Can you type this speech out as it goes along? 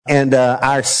And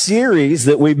our series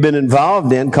that we've been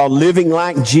involved in called Living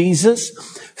Like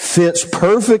Jesus fits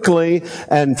perfectly.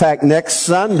 In fact, next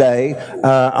Sunday,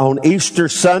 on Easter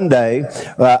Sunday,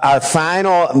 our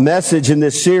final message in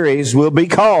this series will be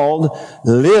called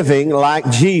Living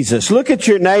Like Jesus. Look at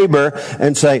your neighbor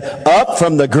and say, up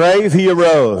from the grave he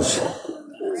arose.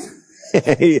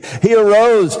 He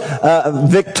arose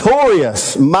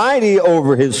victorious, mighty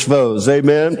over his foes.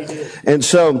 Amen. And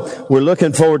so we're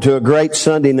looking forward to a great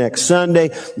Sunday next Sunday,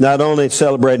 not only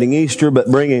celebrating Easter,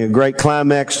 but bringing a great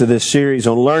climax to this series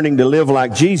on learning to live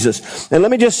like Jesus. And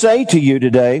let me just say to you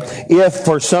today, if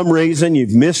for some reason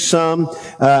you've missed some,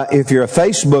 if you're a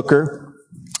Facebooker,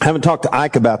 I haven't talked to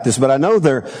Ike about this, but I know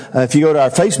if you go to our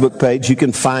Facebook page, you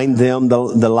can find them,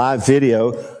 the live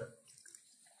video.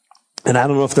 And I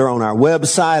don't know if they're on our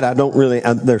website. I don't really,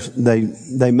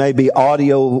 they may be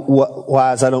audio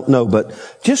wise. I don't know,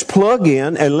 but just plug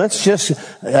in and let's just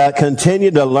continue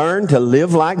to learn to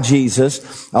live like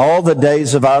Jesus all the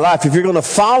days of our life. If you're going to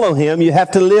follow him, you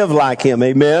have to live like him.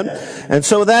 Amen. And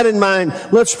so with that in mind,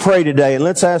 let's pray today and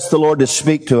let's ask the Lord to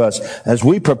speak to us as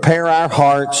we prepare our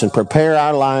hearts and prepare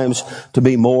our lives to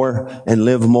be more and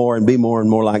live more and be more and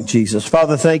more like Jesus.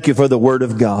 Father, thank you for the word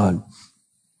of God.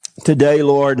 Today,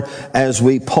 Lord, as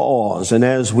we pause and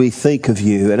as we think of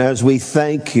you and as we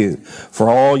thank you for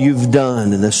all you've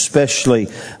done and especially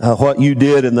what you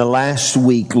did in the last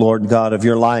week, Lord God, of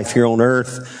your life here on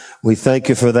earth, we thank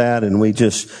you for that and we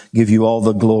just give you all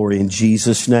the glory in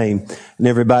Jesus' name. And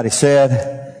everybody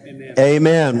said, Amen.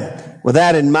 Amen. With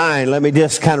that in mind, let me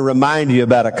just kind of remind you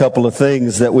about a couple of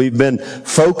things that we've been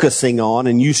focusing on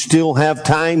and you still have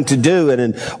time to do it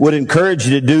and would encourage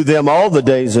you to do them all the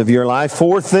days of your life.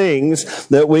 4 things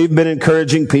that we've been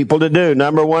encouraging people to do.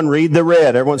 Number 1, read the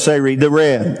red. Everyone say read the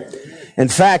red. In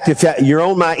fact, if you're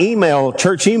on my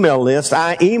church email list,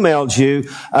 I emailed you,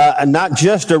 not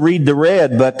just to read the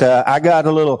red, but, I got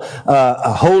a little,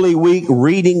 a Holy Week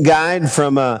reading guide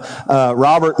from,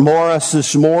 Robert Morris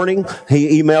this morning.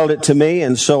 He emailed it to me.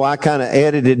 And so I kind of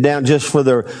edited down just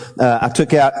for I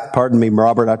took out, pardon me,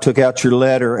 Robert, I took out your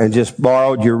letter and just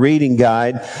borrowed your reading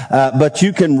guide. But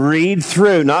you can read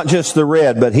through, not just the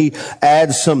red, but he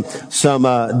adds some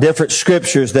different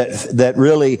scriptures that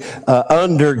really,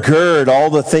 undergird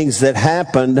all the things that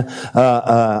happened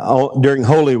during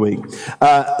Holy Week.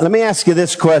 Let me ask you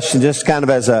this question, just kind of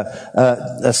as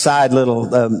a side little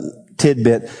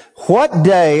tidbit. What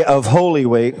day of Holy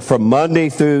Week, from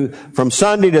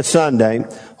Sunday to Sunday,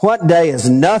 what day is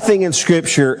nothing in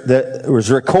Scripture that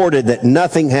was recorded that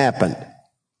nothing happened?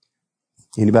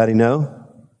 Anybody know?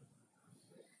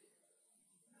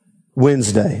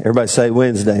 Wednesday. Everybody say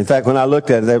Wednesday. In fact, when I looked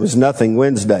at it, there was nothing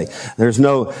Wednesday. There's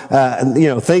no,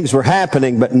 things were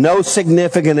happening, but no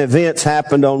significant events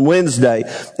happened on Wednesday.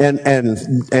 And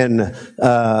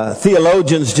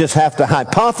theologians just have to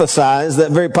hypothesize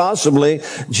that very possibly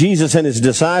Jesus and his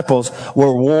disciples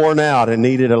were worn out and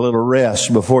needed a little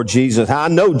rest before Jesus. I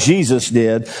know Jesus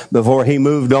did before he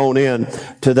moved on in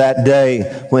to that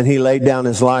day when he laid down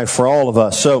his life for all of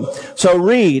us. So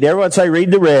read. Everyone say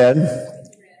read the red.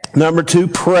 Number 2,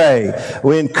 pray.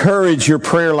 We encourage your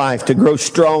prayer life to grow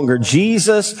stronger.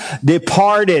 Jesus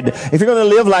departed. If you're going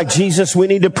to live like Jesus, we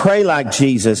need to pray like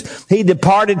Jesus. He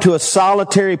departed to a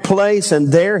solitary place and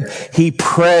there he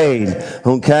prayed.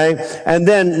 Okay? And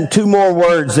then 2 more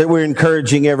words that we're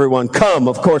encouraging everyone. Come,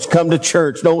 of course, come to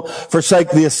church. Don't forsake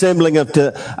the assembling of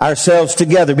ourselves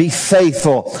together. Be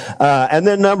faithful. And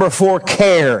then number 4,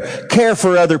 care. Care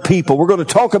for other people. We're going to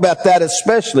talk about that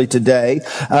especially today.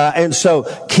 And so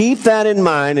keep that in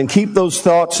mind and keep those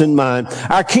thoughts in mind.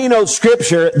 Our keynote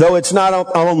scripture, though it's not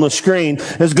on the screen,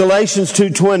 is Galatians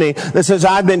 2:20 that says,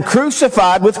 I've been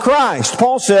crucified with Christ.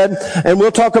 Paul said, and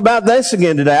we'll talk about this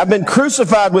again today, I've been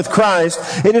crucified with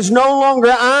Christ. It is no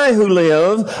longer I who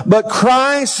live, but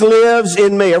Christ lives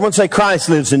in me. Everyone say Christ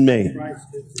lives in me.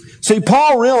 See,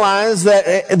 Paul realized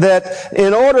that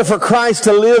in order for Christ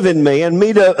to live in me and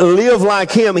me to live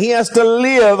like him, he has to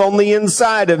live on the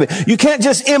inside of it. You can't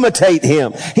just imitate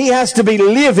him. He has to be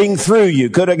living through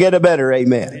you. Could I get a better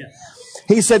amen? Yes.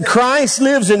 He said, Christ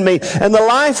lives in me, and the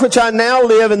life which I now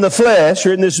live in the flesh,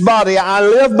 or in this body, I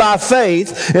live by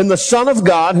faith in the Son of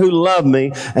God who loved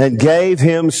me and gave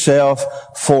himself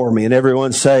for me. And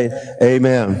everyone say,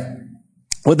 amen.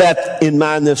 With that in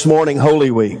mind this morning, Holy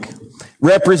Week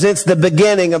represents the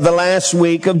beginning of the last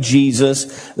week of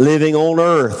Jesus living on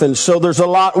earth. And so there's a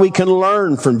lot we can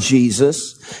learn from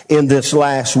Jesus in this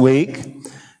last week.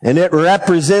 And it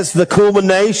represents the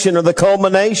culmination of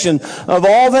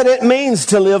all that it means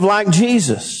to live like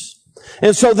Jesus.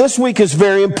 And so this week is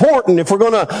very important. If we're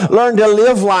going to learn to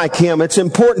live like him, it's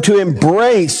important to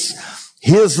embrace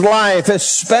his life,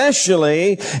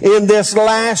 especially in this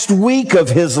last week of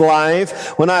his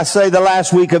life. When I say the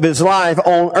last week of his life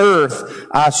on earth,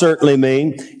 I certainly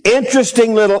mean.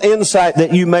 Interesting little insight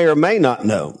that you may or may not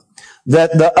know.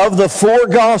 That of the four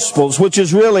Gospels, which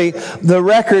is really the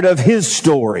record of his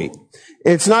story.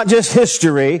 It's not just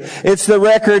history, it's the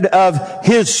record of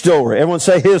his story. Everyone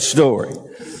say his story.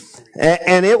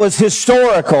 And it was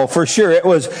historical for sure. It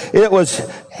was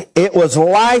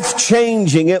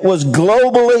life-changing. It was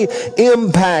globally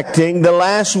impacting the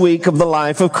last week of the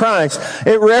life of Christ.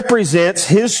 It represents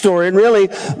his story and really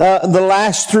the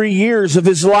last 3 years of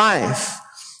his life.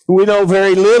 We know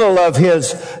very little of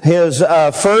his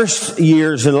first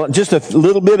years, and just a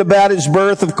little bit about his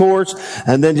birth, of course,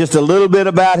 and then just a little bit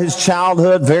about his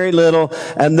childhood, very little.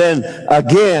 And then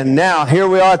again, now here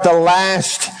we are at the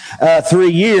last 3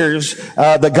 years,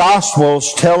 the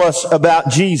Gospels tell us about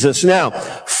Jesus. Now,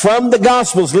 from the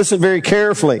Gospels, listen very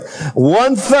carefully.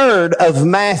 1/3 of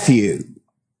Matthew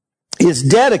is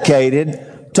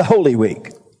dedicated to Holy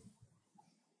Week.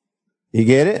 You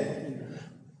get it?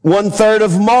 1/3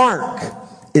 of Mark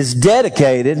is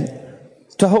dedicated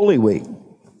to Holy Week.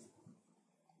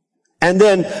 And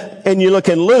you look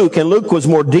in Luke, and Luke was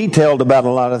more detailed about a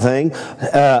lot of things.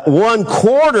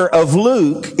 1/4 of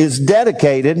Luke is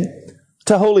dedicated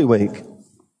to Holy Week.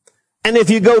 And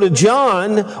if you go to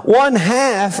John,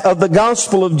 1/2 of the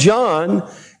Gospel of John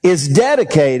is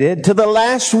dedicated to the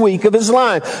last week of his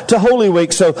life, to Holy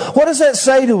Week. So what does that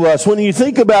say to us when you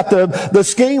think about the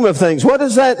scheme of things? What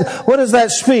does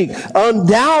that speak?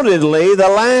 Undoubtedly, the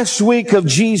last week of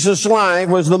Jesus' life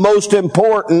was the most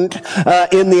important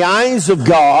in the eyes of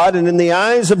God and in the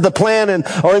eyes of the plan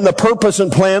or in the purpose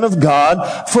and plan of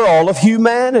God for all of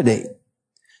humanity.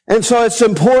 And so it's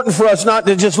important for us not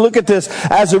to just look at this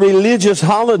as a religious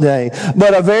holiday,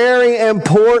 but a very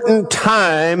important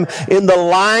time in the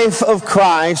life of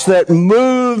Christ that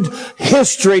moved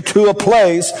history to a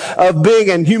place of being,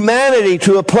 and humanity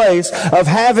to a place of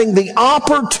having the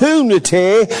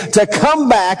opportunity to come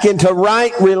back into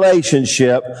right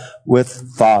relationship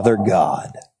with Father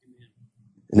God.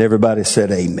 And everybody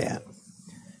said amen.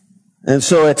 And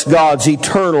so it's God's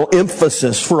eternal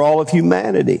emphasis for all of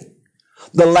humanity.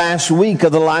 The last week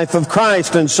of the life of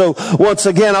Christ. And so once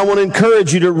again, I want to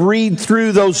encourage you to read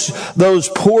through those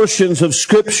portions of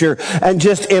Scripture and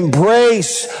just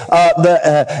embrace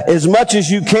as much as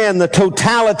you can the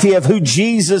totality of who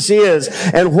Jesus is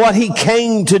and what He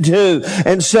came to do.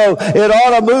 And so it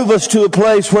ought to move us to a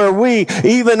place where we,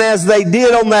 even as they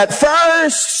did on that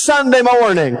first Sunday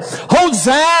morning,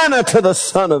 Hosanna to the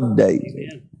Son of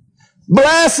David.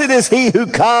 Blessed is He who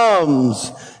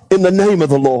comes in the name of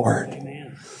the Lord.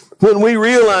 When we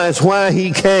realize why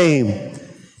He came.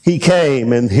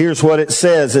 And here's what it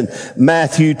says in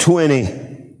Matthew 20.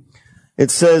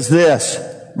 It says this,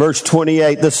 verse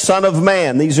 28, the Son of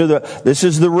Man. This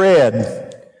is the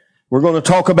red. We're going to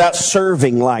talk about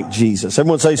serving like Jesus.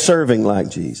 Everyone say serving like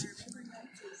Jesus.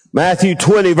 Matthew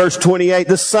 20, verse 28,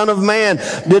 the Son of Man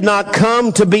did not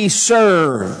come to be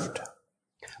served,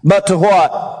 but to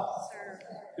what?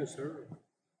 To serve.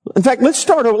 In fact,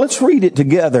 let's read it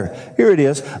together. Here it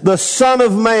is. The Son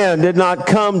of Man did not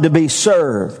come to be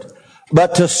served,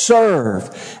 but to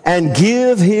serve and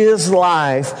give His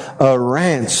life a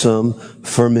ransom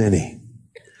for many.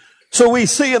 So we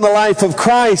see in the life of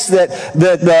Christ that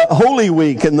the Holy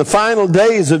Week and the final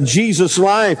days of Jesus'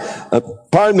 life,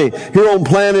 here on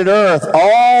planet Earth,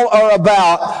 all are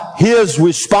about His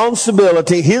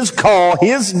responsibility, His call,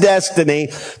 His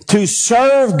destiny to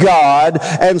serve God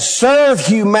and serve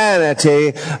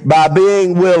humanity by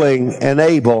being willing and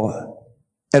able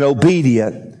and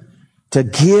obedient to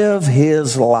give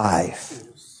His life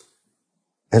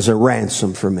as a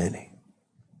ransom for many.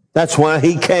 That's why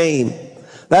He came.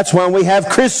 That's why we have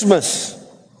Christmas.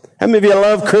 How many of you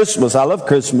love Christmas? I love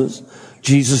Christmas.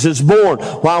 Jesus is born.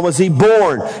 Why was He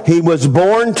born? He was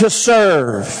born to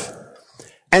serve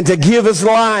and to give His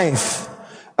life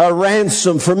a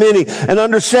ransom for many. And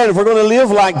understand, if we're going to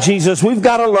live like Jesus, we've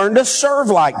got to learn to serve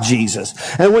like Jesus.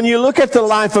 And when you look at the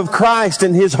life of Christ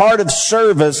and His heart of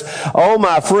service, oh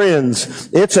my friends,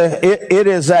 it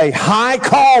is a high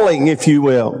calling, if you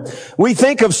will. We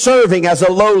think of serving as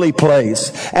a lowly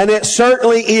place, and it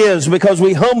certainly is, because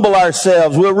we humble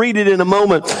ourselves. We'll read it in a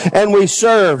moment, and we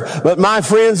serve. But my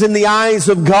friends, in the eyes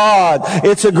of God,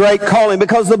 it's a great calling,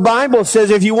 because the Bible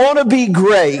says if you want to be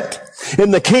great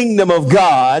in the kingdom of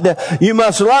God, you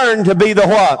must learn to be the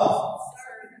what?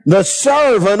 The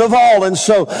servant of all. And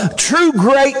so true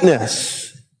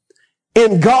greatness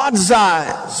in God's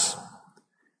eyes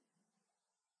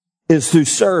is through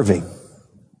serving.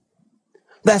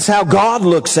 That's how God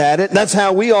looks at it. That's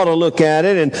how we ought to look at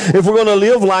it. And if we're going to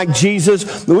live like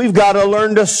Jesus, we've got to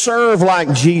learn to serve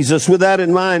like Jesus. With that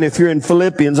in mind, if you're in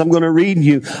Philippians, I'm going to read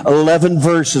you 11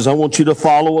 verses. I want you to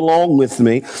follow along with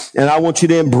me. And I want you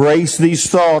to embrace these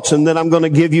thoughts. And then I'm going to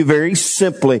give you very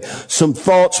simply some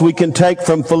thoughts we can take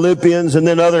from Philippians and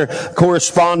then other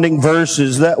corresponding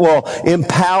verses that will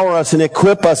empower us and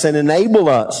equip us and enable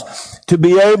us to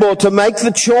be able to make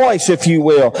the choice, if you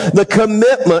will, the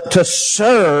commitment to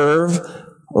serve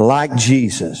like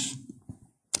Jesus.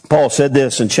 Paul said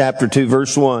this in chapter 2,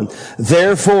 verse 1.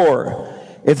 Therefore,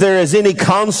 if there is any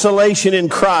consolation in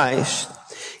Christ,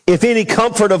 if any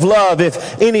comfort of love,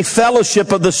 if any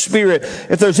fellowship of the Spirit,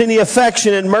 if there's any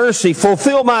affection and mercy,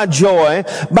 fulfill my joy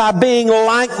by being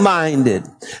like-minded,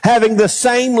 having the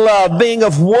same love, being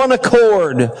of one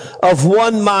accord, of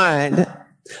one mind.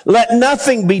 Let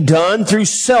nothing be done through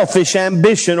selfish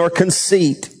ambition or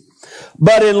conceit,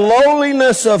 but in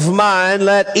lowliness of mind,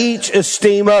 let each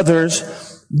esteem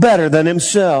others better than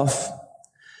himself.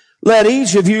 Let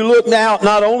each of you look out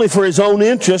not only for his own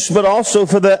interests, but also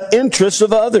for the interests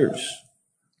of others.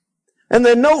 And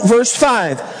then note verse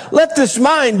 5. Let this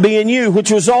mind be in you,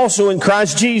 which was also in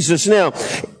Christ Jesus. Now,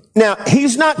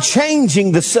 he's not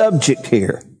changing the subject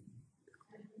here.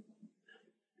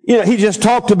 You know, he just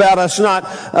talked about us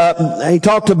he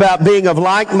talked about being of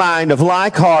like mind, of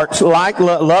like hearts,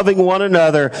 loving one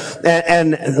another,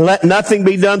 and let nothing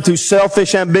be done through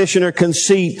selfish ambition or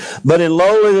conceit, but in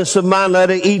lowliness of mind,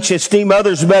 let each esteem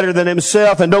others better than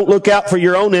himself, and don't look out for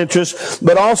your own interests,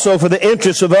 but also for the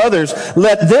interests of others.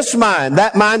 Let this mind,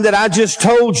 that mind that I just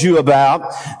told you about,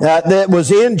 that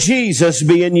was in Jesus,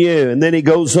 be in you. And then he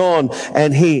goes on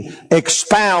and he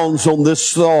expounds on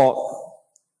this thought.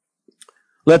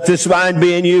 Let this mind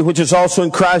be in you, which is also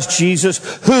in Christ Jesus,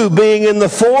 who, being in the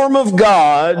form of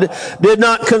God, did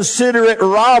not consider it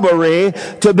robbery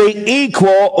to be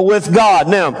equal with God.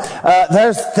 Now,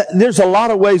 there's a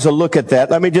lot of ways to look at that.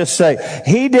 Let me just say,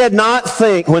 he did not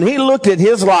think, when he looked at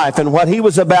his life and what he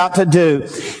was about to do,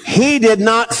 he did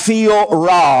not feel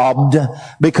robbed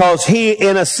because he,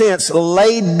 in a sense,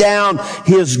 laid down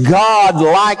his God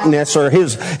likeness or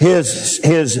his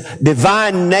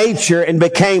divine nature and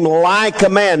became like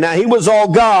a man. Now, he was all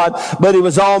God, but he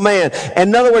was all man. And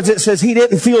in other words, it says he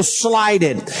didn't feel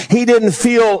slighted. He didn't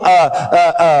feel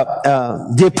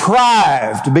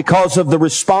deprived because of the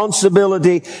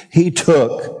responsibility he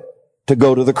took to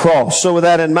go to the cross. So with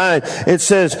that in mind, it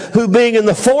says, who being in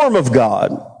the form of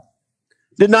God,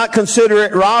 did not consider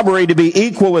it robbery to be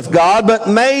equal with God, but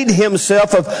made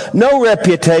himself of no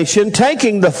reputation,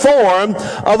 taking the form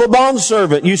of a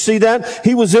bondservant. You see that?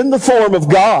 He was in the form of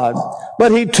God,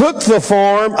 but he took the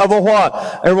form of a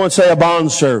what? Everyone say a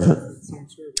bondservant.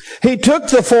 He took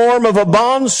the form of a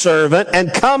bondservant,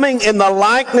 and coming in the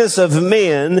likeness of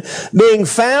men, being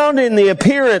found in the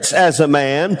appearance as a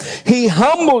man, he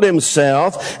humbled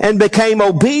himself and became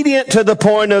obedient to the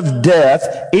point of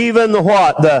death, even the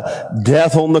what? The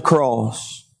death on the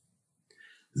cross.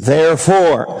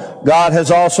 Therefore, God has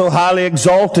also highly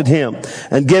exalted him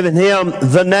and given him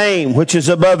the name which is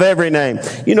above every name.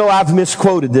 You know, I've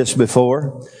misquoted this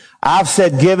before. I've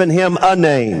said given him a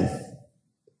name.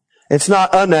 It's not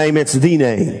a name, it's the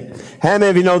name. How many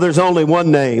of you know there's only one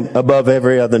name above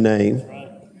every other name?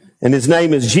 And his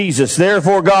name is Jesus.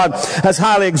 Therefore God has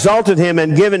highly exalted him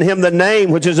and given him the name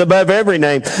which is above every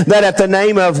name. That at the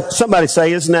name of, somebody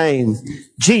say his name,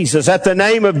 Jesus. At the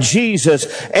name of Jesus,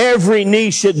 every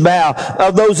knee should bow,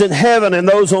 of those in heaven and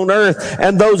those on earth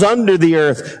and those under the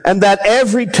earth. And that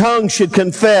every tongue should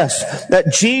confess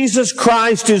that Jesus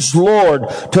Christ is Lord,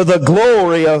 to the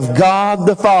glory of God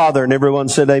the Father. And everyone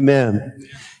said amen.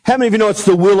 How many of you know it's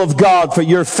the will of God for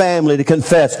your family to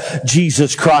confess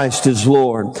Jesus Christ is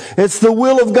Lord? It's the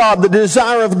will of God, the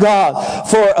desire of God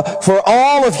for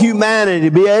all of humanity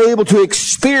to be able to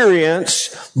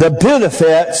experience the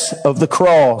benefits of the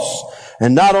cross.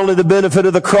 And not only the benefit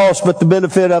of the cross, but the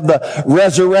benefit of the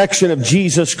resurrection of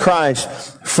Jesus Christ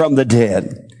from the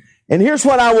dead. And here's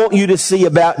what I want you to see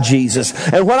about Jesus,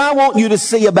 and what I want you to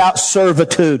see about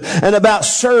servitude and about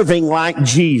serving like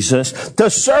Jesus. To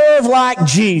serve like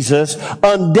Jesus,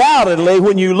 undoubtedly,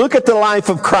 when you look at the life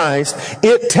of Christ,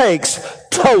 it takes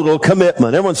total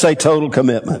commitment. Everyone say total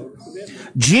commitment.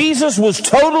 Jesus was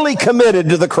totally committed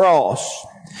to the cross.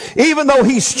 Even though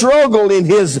he struggled in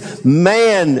his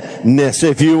manness,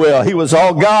 if you will. He was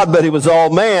all God, but he was all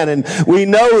man. And we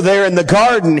know there in the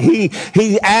garden, he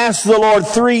asked the Lord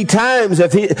 3 times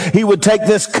if he would take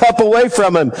this cup away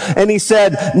from him. And he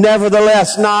said,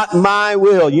 nevertheless, not my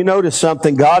will. You notice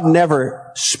something. God never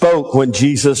spoke when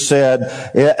Jesus said,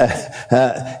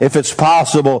 if it's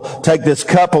possible, take this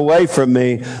cup away from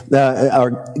me.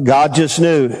 Or God just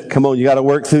knew, come on, you got to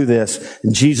work through this.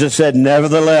 And Jesus said,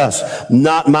 nevertheless,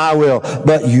 not my will,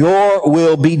 but your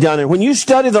will be done. And when you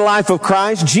study the life of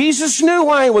Christ, Jesus knew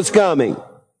why he was coming.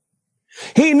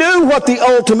 He knew what the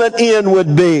ultimate end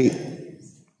would be.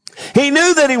 He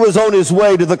knew that he was on his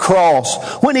way to the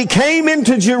cross. When he came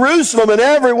into Jerusalem and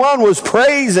everyone was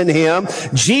praising him,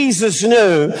 Jesus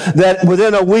knew that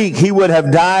within a week he would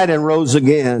have died and rose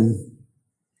again.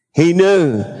 He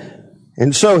knew.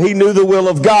 And so he knew the will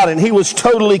of God, and he was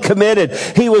totally committed.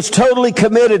 He was totally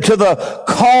committed to the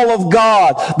call of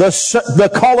God,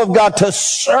 the call of God to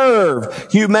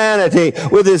serve humanity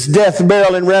with his death,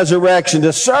 burial, and resurrection,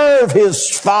 to serve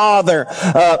his Father,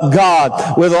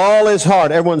 God, with all his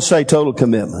heart. Everyone say total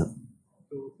commitment.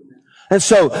 And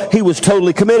so he was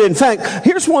totally committed. In fact,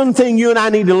 here's one thing you and I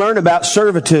need to learn about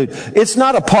servitude. It's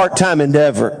not a part-time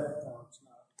endeavor.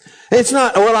 It's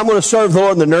not, well, I'm going to serve the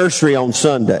Lord in the nursery on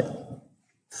Sunday.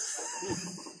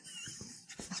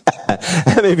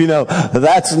 How many of you know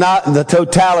that's not the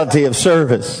totality of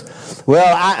service?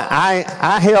 Well,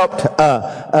 I helped,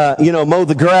 mow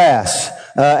the grass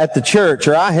at the church,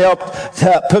 or I helped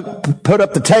put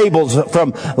up the tables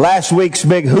from last week's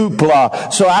big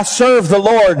hoopla. So I serve the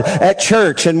Lord at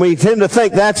church, and we tend to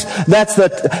think that's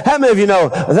the. How many of you know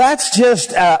that's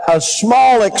just a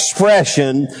small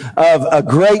expression of a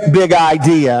great big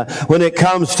idea when it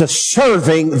comes to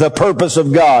serving the purpose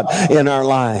of God in our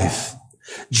life?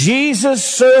 Jesus'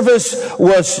 service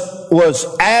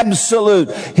was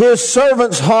absolute. His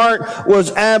servant's heart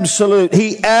was absolute.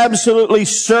 He absolutely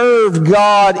served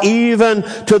God even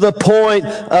to the point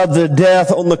of the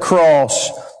death on the cross.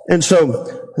 And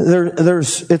so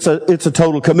it's a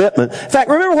total commitment. In fact,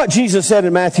 remember what Jesus said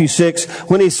in Matthew 6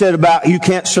 when he said about you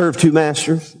can't serve two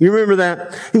masters? You remember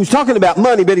that? He was talking about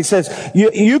money, but he says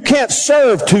you can't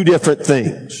serve two different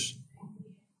things.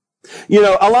 You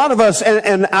know, a lot of us,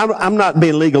 and I'm not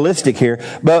being legalistic here,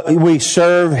 but we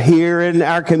serve here in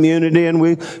our community and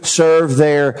we serve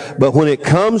there. But when it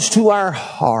comes to our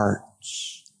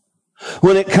hearts,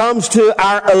 when it comes to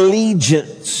our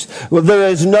allegiance, well, there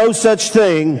is no such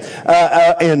thing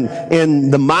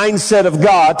in the mindset of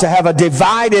God to have a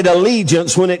divided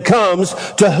allegiance when it comes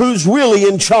to who's really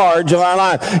in charge of our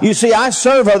life. You see, I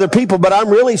serve other people, but I'm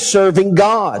really serving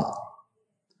God.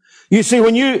 You see,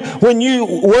 when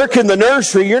you work in the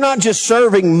nursery, you're not just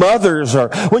serving mothers, or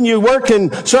when you work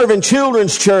in serving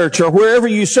children's church or wherever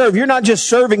you serve, you're not just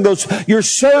serving those, you're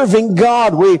serving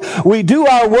God. We do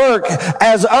our work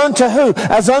as unto who?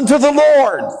 As unto the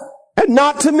Lord, and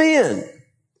not to men.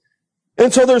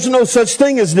 And so there's no such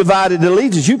thing as divided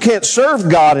allegiance. You can't serve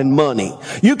God in money.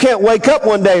 You can't wake up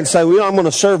one day and say, well, I'm going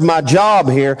to serve my job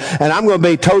here, and I'm going to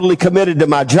be totally committed to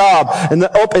my job. And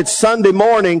it's Sunday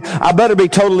morning, I better be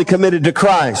totally committed to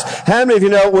Christ. How many of you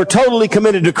know we're totally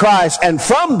committed to Christ, and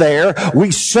from there,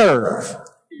 we serve?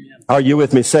 Are you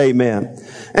with me? Say amen.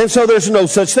 And so there's no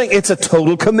such thing. It's a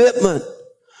total commitment.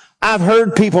 I've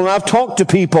heard people and I've talked to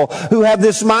people who have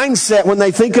this mindset when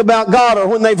they think about God, or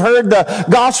when they've heard the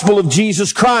gospel of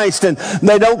Jesus Christ and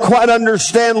they don't quite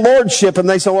understand lordship, and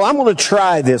they say, well, I'm going to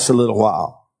try this a little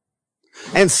while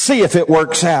and see if it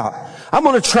works out. I'm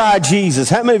going to try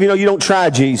Jesus. How many of you know you don't try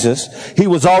Jesus? He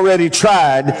was already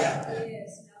tried.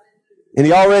 And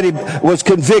he already was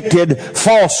convicted,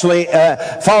 falsely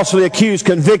accused,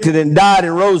 convicted, and died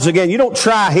and rose again. You don't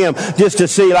try him just to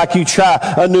see like you try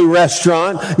a new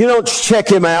restaurant. You don't check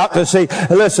him out to see,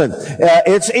 listen,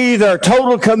 it's either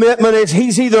total commitment,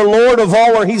 he's either Lord of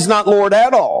all or he's not Lord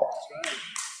at all.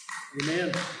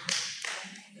 Amen.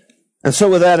 And so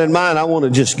with that in mind, I want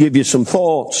to just give you some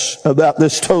thoughts about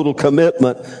this total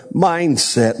commitment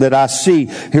mindset that I see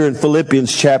here in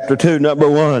Philippians chapter 2. Number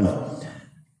one,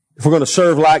 if we're going to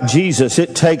serve like Jesus,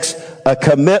 it takes a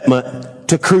commitment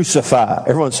to crucify.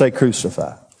 Everyone say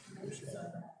crucify.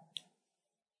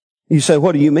 You say,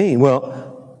 what do you mean?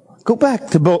 Well, go back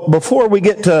to before we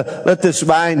get to let this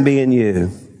mind be in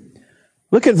you.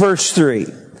 Look at verse 3.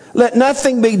 Let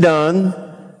nothing be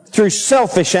done through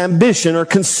selfish ambition or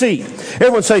conceit.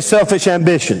 Everyone say selfish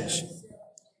ambitions.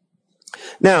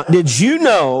 Now, did you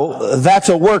know that's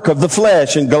a work of the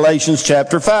flesh in Galatians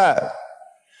chapter 5?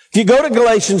 If you go to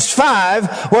Galatians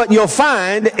 5, what you'll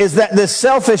find is that this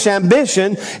selfish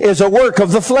ambition is a work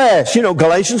of the flesh. You know,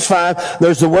 Galatians 5,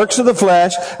 there's the works of the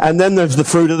flesh, and then there's the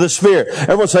fruit of the Spirit.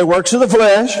 Everyone say works of the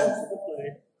flesh,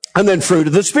 and then fruit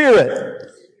of the Spirit.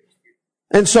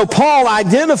 And so Paul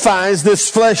identifies this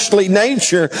fleshly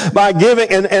nature by giving,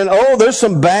 there's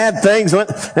some bad things.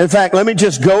 In fact, let me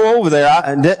just go over there.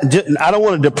 I don't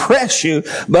want to depress you,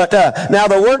 but now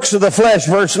the works of the flesh,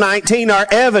 verse 19, are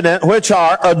evident, which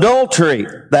are adultery.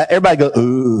 That everybody go,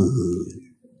 ooh.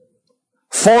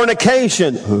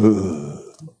 Fornication, ooh.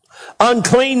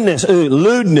 Uncleanness, ooh.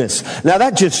 Lewdness. Now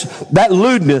that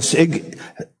lewdness, it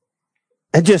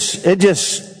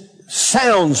just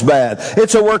sounds bad.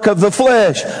 It's a work of the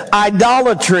flesh.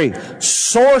 Idolatry,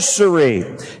 sorcery,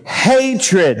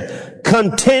 hatred,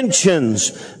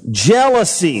 contentions,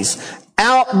 jealousies,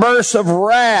 outbursts of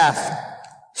wrath,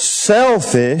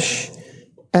 selfish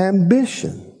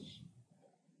ambition.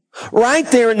 Right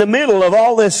there in the middle of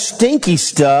all this stinky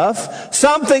stuff,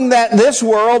 something that this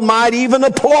world might even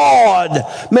applaud.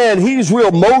 Man, he's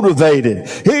real motivated.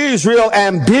 He's real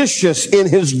ambitious in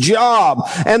his job.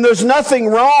 And there's nothing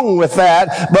wrong with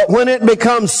that. But when it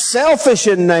becomes selfish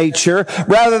in nature,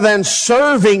 rather than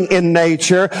serving in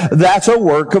nature, that's a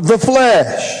work of the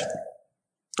flesh.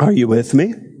 Are you with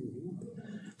me?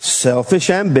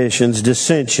 Selfish ambitions,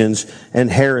 dissensions,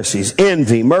 and heresies,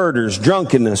 envy, murders,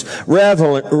 drunkenness,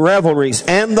 revelries,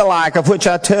 and the like, of which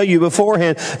I tell you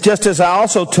beforehand, just as I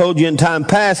also told you in time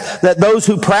past, that those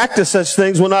who practice such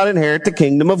things will not inherit the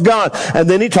kingdom of God. And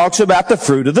then he talks about the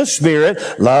fruit of the Spirit: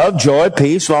 love, joy,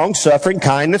 peace, long-suffering,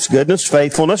 kindness, goodness,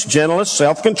 faithfulness, gentleness,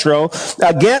 self-control.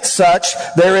 Against such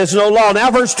there is no law. Now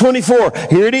verse 24,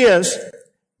 here it is.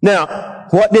 Now,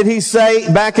 what did he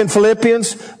say back in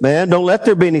Philippians? Man, don't let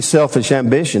there be any selfish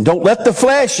ambition. Don't let the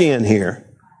flesh in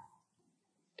here.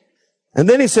 And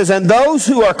then he says, and those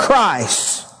who are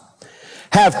Christ's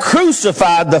have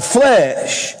crucified the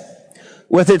flesh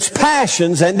with its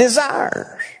passions and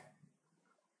desires.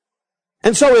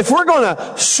 And so if we're going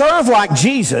to serve like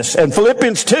Jesus, and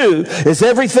Philippians 2 is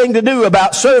everything to do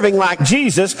about serving like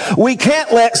Jesus, we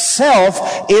can't let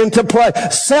self into play.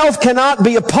 Self cannot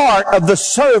be a part of the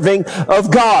serving of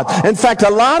God. In fact,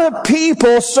 a lot of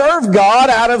people serve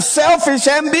God out of selfish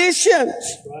ambitions.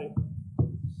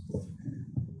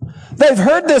 They've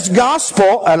heard this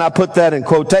gospel, and I put that in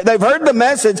quotation. They've heard the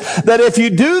message that if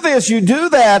you do this, you do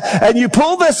that, and you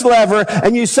pull this lever,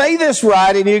 and you say this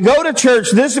right, and you go to church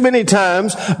this many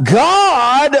times,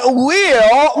 God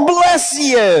will bless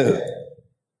you.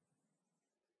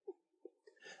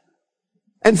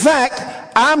 In fact,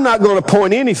 I'm not going to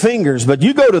point any fingers, but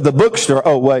you go to the bookstore.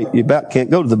 Oh, wait, you about can't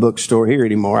go to the bookstore here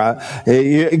anymore.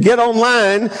 You get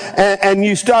online and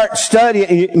you start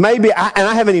studying. Maybe,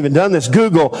 I haven't even done this,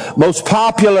 Google most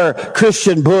popular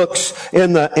Christian books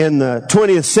in the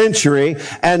 20th century,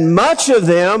 and much of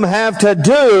them have to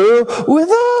do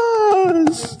with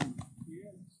us.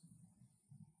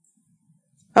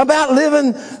 About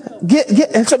living,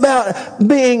 it's about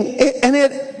being,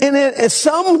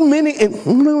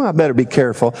 I better be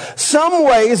careful. Some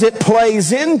ways it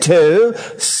plays into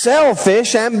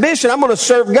selfish ambition. I'm going to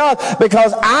serve God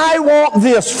because I want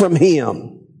this from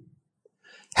Him.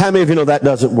 How many of you know that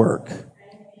doesn't work?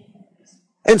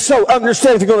 And so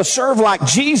understand, if you're going to serve like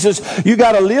Jesus, you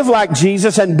got to live like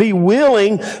Jesus and be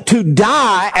willing to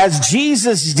die as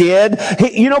Jesus did.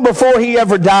 Before He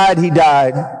ever died, He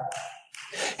died.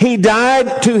 He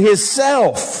died to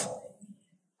Himself.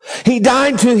 He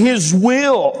died to His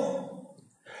will.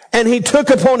 And He took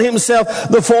upon Himself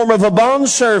the form of a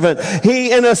bondservant.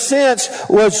 He, in a sense,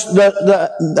 was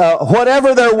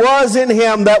whatever there was in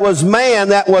Him that was man,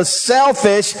 that was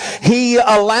selfish, He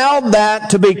allowed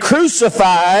that to be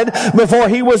crucified before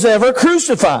He was ever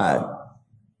crucified.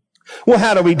 Well,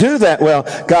 how do we do that? Well,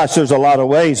 gosh, there's a lot of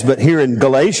ways, but here in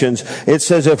Galatians, it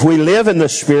says if we live in the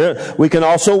Spirit, we can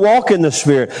also walk in the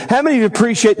Spirit. How many of you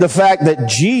appreciate the fact that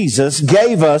Jesus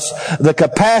gave us the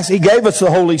capacity, He gave us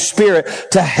the Holy Spirit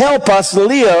to help us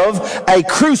live a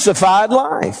crucified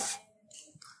life?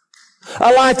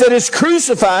 A life that is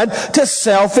crucified to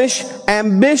selfish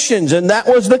ambitions. And that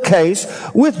was the case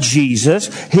with Jesus.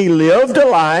 He lived a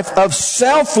life of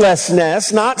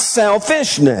selflessness, not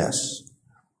selfishness.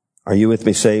 Are you with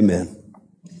me? Say amen.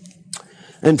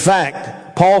 In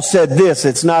fact, Paul said this,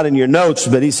 it's not in your notes,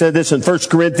 but he said this in 1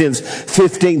 Corinthians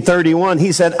 15:31.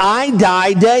 He said, I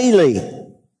die daily.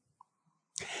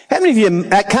 How many of you,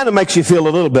 that kind of makes you feel a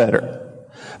little better?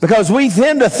 Because we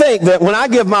tend to think that when I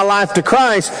give my life to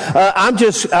Christ,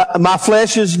 my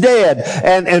flesh is dead.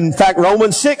 And in fact,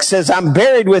 Romans 6 says, I'm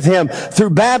buried with Him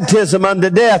through baptism unto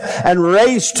death and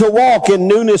raised to walk in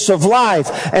newness of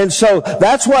life. And so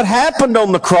that's what happened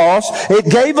on the cross. It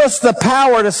gave us the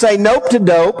power to say nope to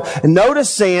dope, no to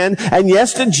sin, and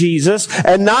yes to Jesus,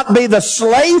 and not be the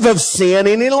slave of sin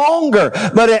any longer.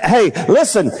 But hey,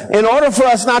 listen, in order for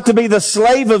us not to be the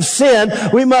slave of sin,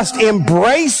 we must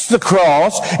embrace the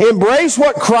cross, embrace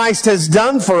what Christ has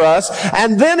done for us,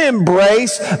 and then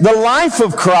embrace the life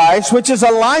of Christ, which is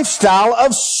a lifestyle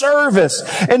of service.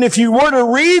 And if you were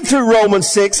to read through Romans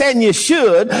 6, and you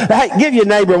should, hey, give your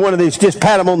neighbor one of these, just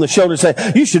pat him on the shoulder and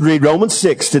say, you should read Romans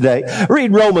 6 today.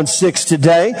 Read Romans 6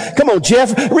 today. Come on,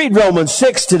 Jeff, read Romans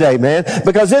 6 today, man,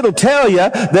 because it'll tell you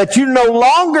that you're no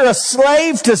longer a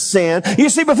slave to sin. You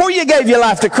see, before you gave your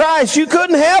life to Christ, you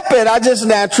couldn't help it. I just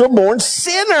natural born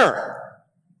sinner.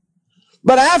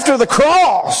 But after the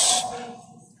cross,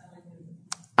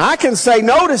 I can say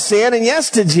no to sin and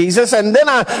yes to Jesus, and then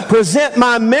I present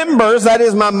my members, that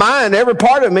is my mind, every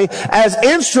part of me, as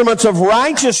instruments of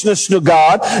righteousness to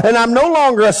God, and I'm no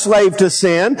longer a slave to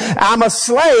sin. I'm a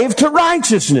slave to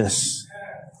righteousness.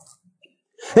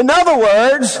 In other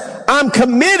words, I'm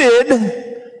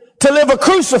committed to live a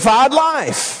crucified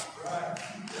life.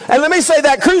 And let me say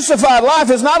that crucified life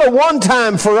is not a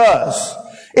one-time for us.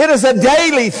 It is a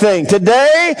daily thing.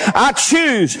 Today, I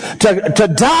choose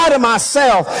to die to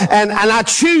myself and I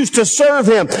choose to serve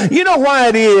Him. You know why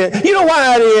it is? You know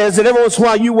why it is that every once in a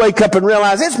while you wake up and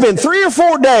realize it's been 3 or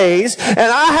 4 days and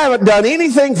I haven't done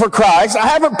anything for Christ. I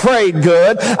haven't prayed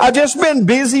good. I've just been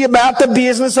busy about the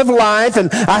business of life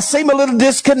and I seem a little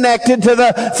disconnected to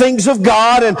the things of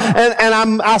God and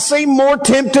I seem more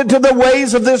tempted to the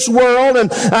ways of this world and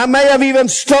I may have even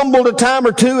stumbled a time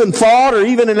or two in thought or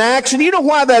even in action. You know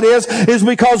why that is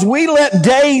because we let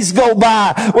days go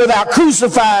by without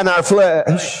crucifying our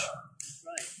flesh.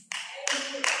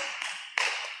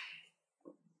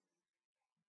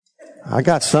 I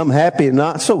got some happy and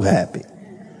not so happy.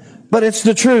 But it's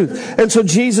the truth. And so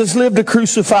Jesus lived a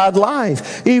crucified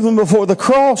life. Even before the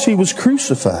cross, He was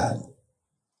crucified.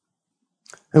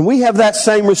 And we have that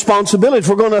same responsibility if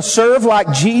we're going to serve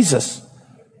like Jesus.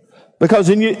 Because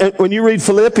when you read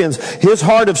Philippians, His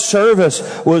heart of service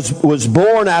was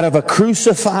born out of a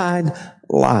crucified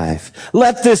life.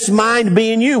 Let this mind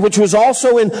be in you, which was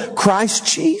also in Christ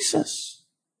Jesus.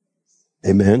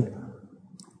 Amen.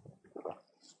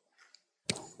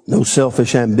 No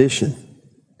selfish ambition.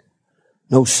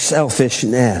 No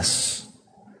selfishness.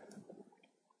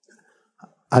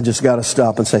 I just got to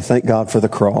stop and say, thank God for the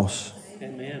cross.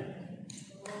 Amen.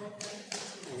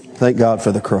 Thank God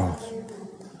for the cross.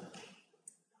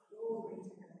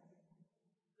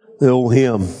 The old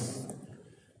hymn,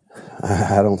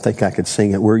 I don't think I could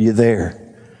sing it. Were you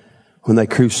there when they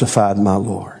crucified my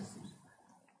Lord?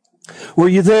 Were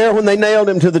you there when they nailed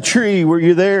Him to the tree? Were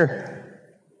you there?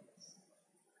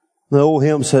 The old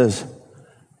hymn says,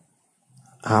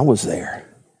 I was there.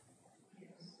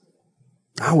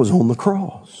 I was on the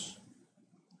cross.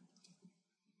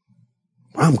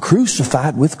 I'm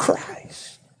crucified with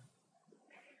Christ.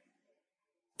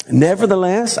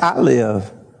 Nevertheless, I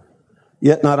live.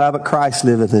 Yet not I, but Christ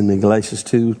liveth in me. Galatians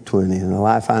 2:20. In the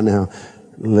life I now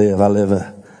live, I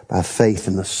live by faith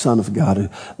in the Son of God who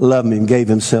loved me and gave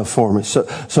Himself for me. So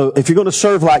if you're going to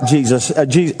serve like Jesus,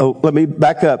 let me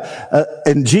back up.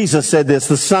 And Jesus said this,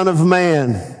 the Son of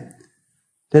Man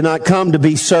did not come to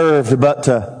be served, but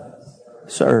to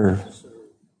serve.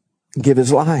 Give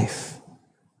His life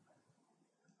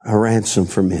a ransom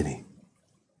for many.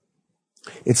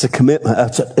 It's a commitment.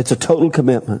 It's a total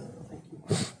commitment.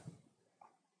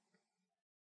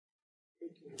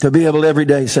 To be able to every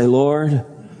day say, Lord,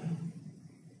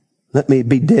 let me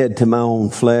be dead to my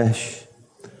own flesh.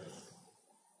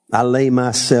 I lay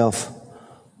myself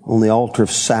on the altar of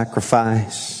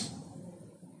sacrifice.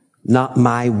 Not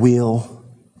my will.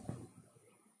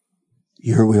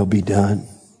 Your will be done.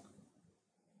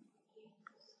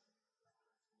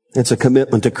 It's a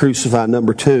commitment to crucify.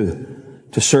 Number 2.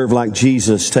 To serve like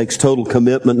Jesus takes total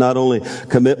commitment, not only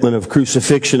commitment of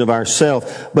crucifixion of ourselves,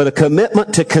 but a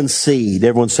commitment to concede.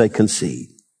 Everyone say concede.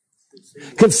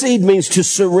 Concede means to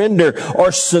surrender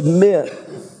or submit.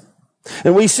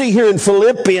 And we see here in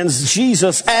Philippians,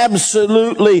 Jesus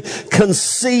absolutely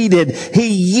conceded. He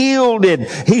yielded.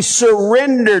 He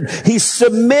surrendered. He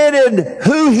submitted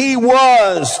who He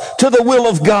was to the will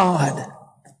of God.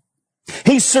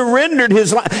 He surrendered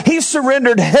His life. He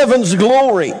surrendered heaven's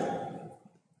glory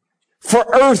for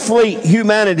earthly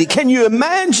humanity. Can you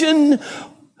imagine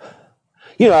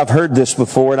You know, I've heard this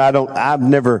before, and I've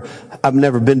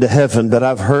never been to heaven, but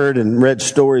I've heard and read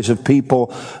stories of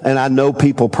people, and I know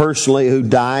people personally who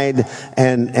died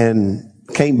and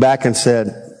came back and said,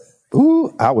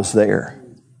 "Ooh, I was there."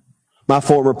 My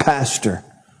former pastor,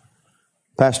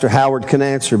 Pastor Howard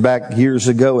Canancer, back years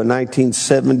ago in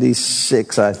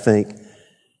 1976, I think,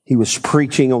 he was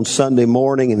preaching on Sunday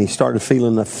morning and he started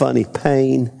feeling a funny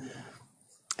pain,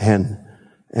 and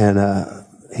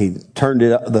he turned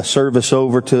the service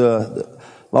over to,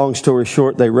 long story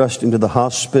short, they rushed him to the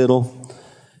hospital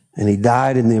and he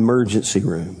died in the emergency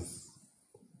room.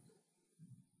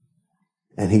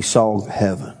 And he saw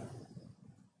heaven.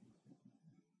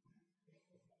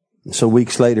 And so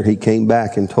weeks later he came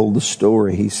back and told the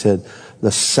story. He said,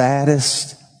 the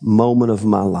saddest moment of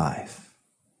my life,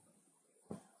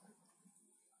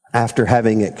 after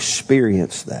having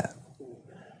experienced that,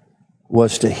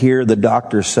 was to hear the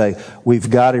doctor say, "We've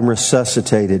got him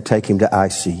resuscitated, take him to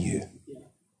ICU."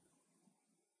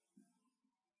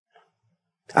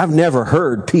 I've never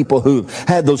heard people who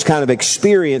had those kind of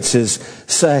experiences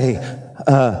say,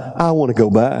 "I want to go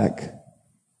back."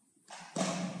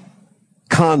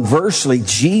 Conversely,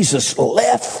 Jesus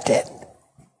left it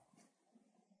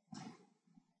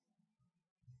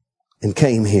and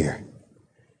came here,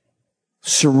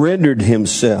 surrendered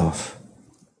himself.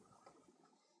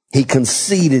 He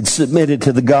conceded, submitted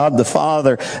to the God the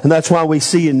Father. And that's why we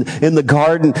see in the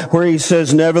garden where he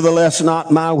says, "Nevertheless, not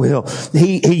my will."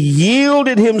 He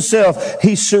yielded himself.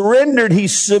 He surrendered. He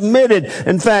submitted.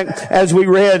 In fact, as we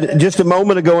read just a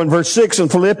moment ago in verse 6 in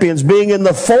Philippians, being in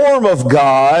the form of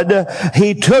God,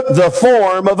 he took the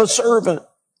form of a servant.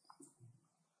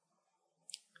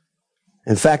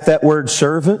 In fact, that word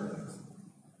servant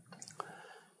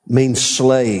means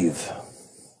slave.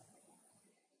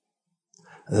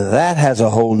 That has a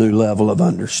whole new level of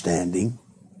understanding.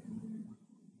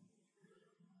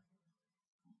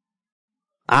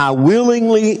 I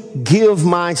willingly give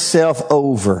myself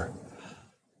over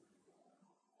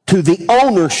to the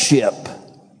ownership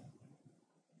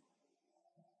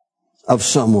of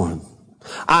someone.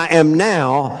 I am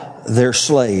now their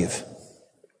slave.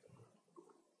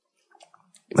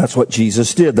 That's what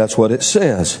Jesus did. That's what it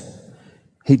says.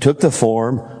 He took the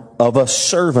form of a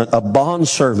servant, a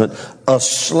bondservant, a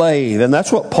slave. And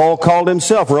that's what Paul called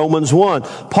himself, Romans 1.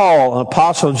 Paul, an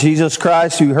apostle of Jesus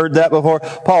Christ, you heard that before.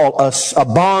 Paul, a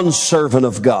bondservant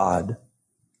of God.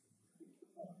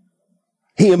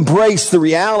 He embraced the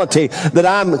reality that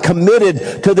I'm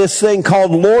committed to this thing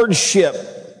called lordship.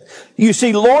 You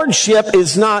see, lordship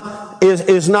is not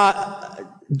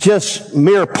just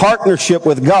mere partnership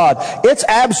with God. It's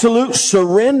absolute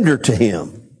surrender to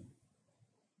Him.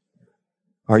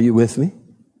 Are you with me?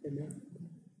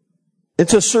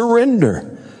 It's a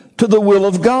surrender to the will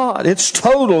of God. It's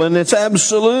total and it's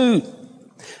absolute.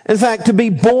 In fact, to be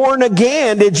born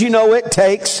again, did you know it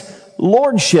takes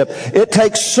lordship? It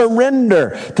takes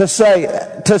surrender to say,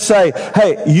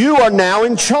 hey, you are now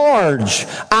in charge.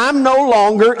 I'm no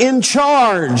longer in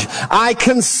charge. I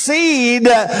concede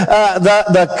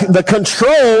the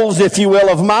controls, if you will,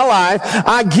 of my life.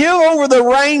 I give over the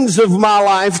reins of my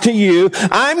life to you.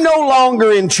 I'm no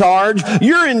longer in charge.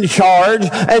 You're in charge.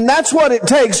 And that's what it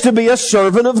takes to be a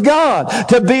servant of God.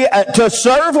 To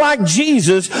serve like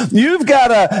Jesus, you've got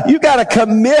to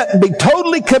commit, be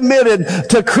totally committed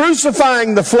to crucifying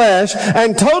the flesh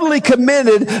and totally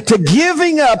committed to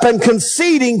giving up and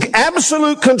conceding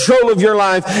absolute control of your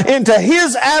life into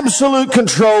His absolute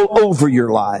control over your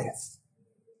life.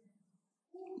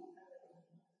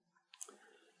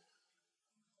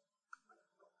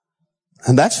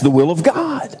 And that's the will of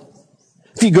God.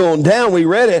 If you go on down, we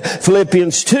read it,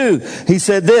 Philippians 2. He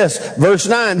said this, verse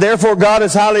 9, "Therefore God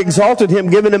has highly exalted him,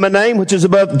 given him a name which is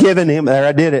above," given him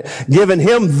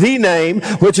the name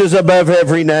which is above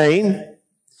every name,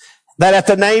 that at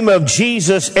the name of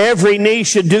Jesus every knee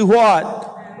should do what?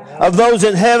 Of those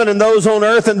in heaven and those on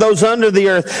earth and those under the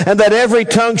earth, and that every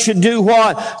tongue should do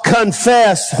what?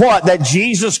 Confess what? That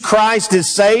Jesus Christ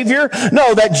is Savior?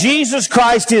 No, that Jesus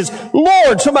Christ is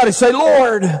Lord. Somebody say,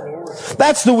 Lord.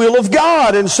 That's the will of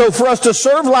God. And so for us to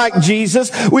serve like Jesus,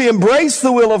 we embrace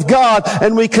the will of God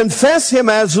and we confess Him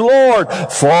as Lord.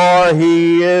 For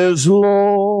He is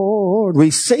Lord.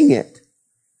 We sing it.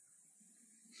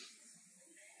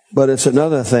 But it's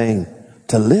another thing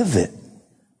to live it.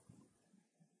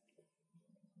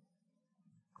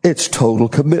 It's total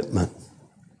commitment.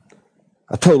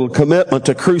 A total commitment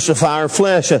to crucify our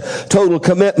flesh. A total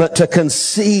commitment to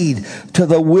concede to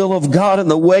the will of God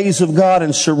and the ways of God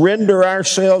and surrender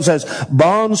ourselves as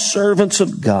bondservants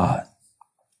of God.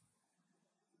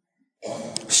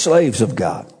 Slaves of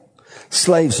God.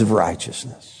 Slaves of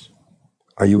righteousness.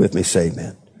 Are you with me? Say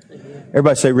amen.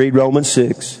 Everybody say, read Romans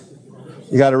 6.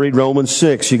 You got to read Romans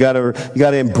 6. You got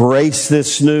to embrace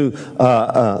this new.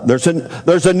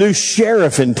 There's a new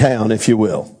sheriff in town, if you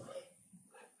will,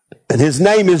 and his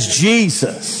name is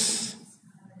Jesus.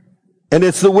 And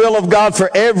it's the will of God for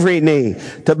every knee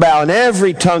to bow and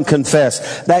every tongue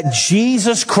confess that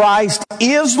Jesus Christ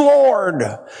is Lord,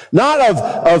 not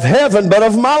of heaven, but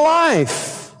of my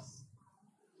life.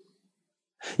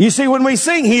 You see, when we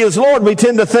sing He is Lord, we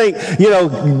tend to think,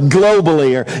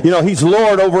 globally, or, He's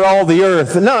Lord over all the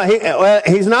earth. No,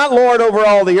 He's not Lord over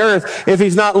all the earth if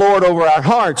He's not Lord over our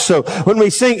hearts. So when we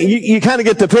sing, you kind of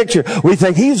get the picture. We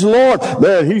think He's Lord.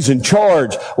 Man, He's in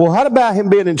charge. Well, how about Him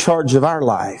being in charge of our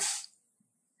life?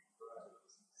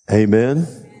 Amen.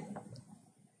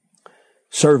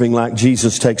 Serving like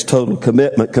Jesus takes total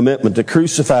commitment to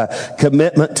crucify,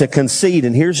 commitment to concede.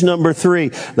 And here's number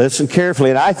 3. Listen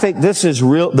carefully. And I think this is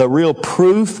the real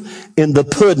proof in the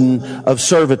pudding of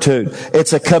servitude.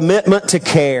 It's a commitment to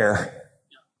care.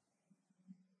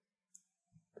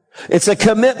 It's a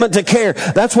commitment to care.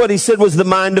 That's what he said was the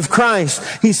mind of Christ.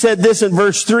 He said this in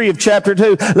verse 3 of chapter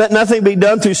 2. Let nothing be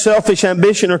done through selfish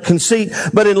ambition or conceit,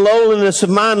 but in lowliness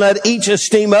of mind let each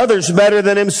esteem others better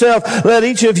than himself. Let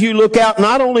each of you look out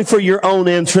not only for your own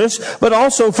interests, but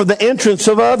also for the interests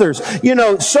of others.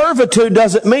 Servitude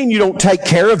doesn't mean you don't take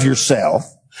care of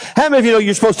yourself. How many of you know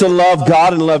you're supposed to love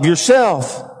God and love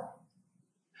yourself?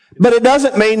 But it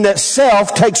doesn't mean that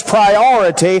self takes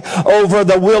priority over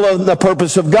the will and the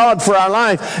purpose of God for our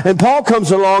life. And Paul comes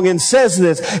along and says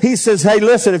this. He says, hey,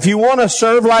 listen, if you want to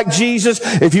serve like Jesus,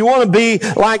 if you want to be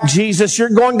like Jesus, you're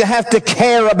going to have to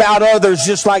care about others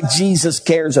just like Jesus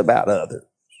cares about others.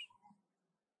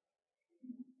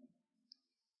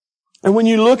 And when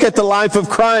you look at the life of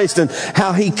Christ and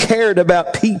how He cared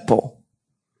about people,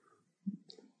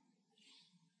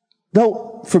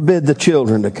 don't forbid the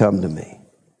children to come to me.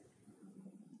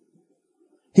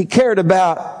 He cared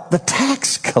about the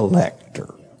tax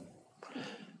collector.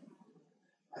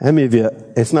 How many of you,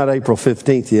 it's not April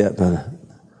 15th yet, but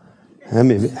how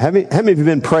many of you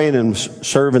been praying and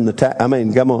serving the tax?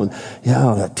 Come on.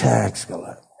 The tax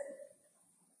collector.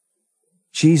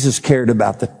 Jesus cared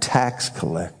about the tax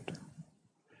collector.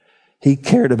 He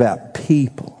cared about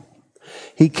people.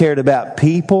 He cared about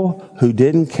people who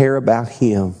didn't care about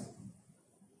Him.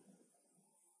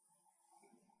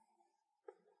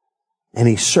 And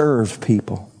He served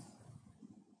people.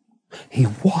 He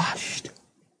washed.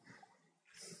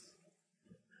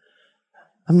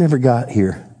 I've never got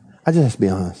here. I just have to be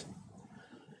honest.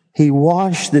 He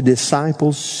washed the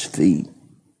disciples' feet.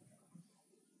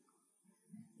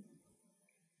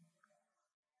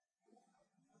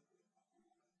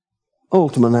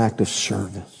 Ultimate act of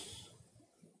service.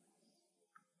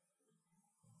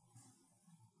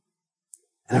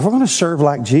 And if we're going to serve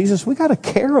like Jesus, we got to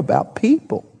care about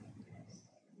people.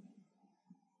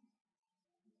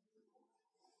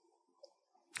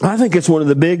 I think it's one of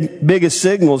the biggest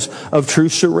signals of true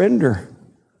surrender.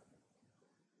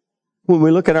 When we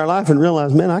look at our life and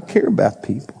realize, man, I care about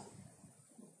people.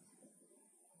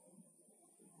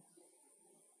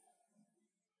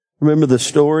 Remember the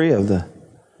story of the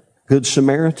Good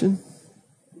Samaritan?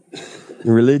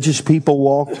 The religious people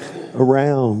walked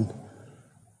around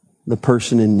the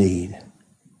person in need.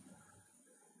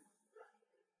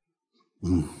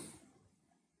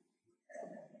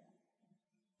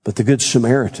 But the Good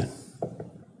Samaritan,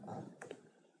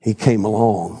 he came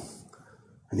along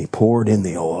and he poured in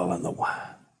the oil and the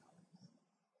wine.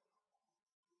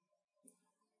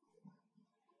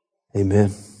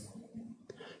 Amen.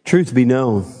 Truth be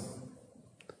known,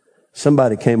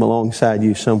 somebody came alongside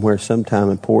you somewhere sometime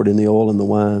and poured in the oil and the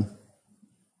wine.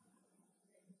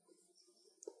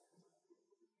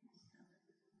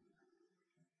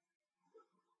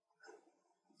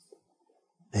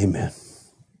 Amen.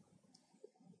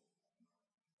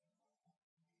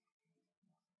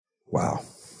 Wow.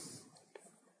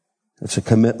 That's a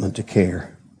commitment to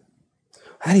care.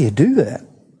 How do you do that?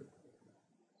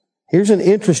 Here's an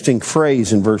interesting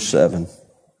phrase in verse 7.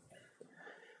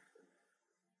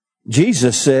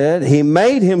 Jesus said, He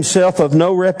made Himself of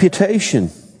no reputation.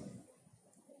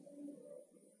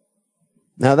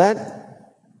 Now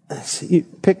you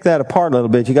pick that apart a little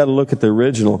bit. You got to look at the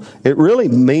original. It really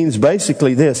means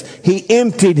basically this. He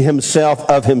emptied Himself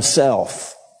of Himself.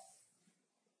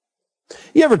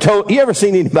 You ever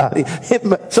seen anybody?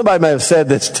 Somebody may have said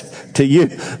this to you,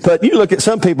 but you look at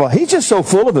some people, he's just so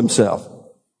full of himself.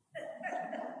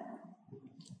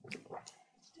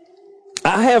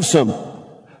 I have some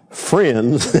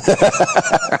friends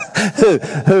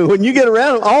who when you get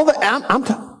around them,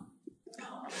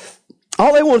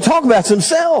 all they want to talk about is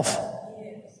themselves.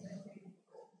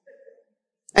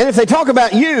 And if they talk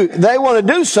about you, they want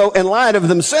to do so in light of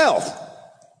themselves.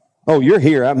 Oh, you're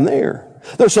here, I'm there.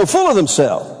 They're so full of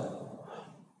themselves.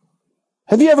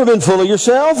 Have you ever been full of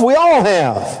yourself? We all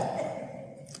have.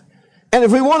 And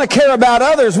if we want to care about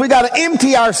others, we got to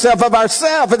empty ourselves of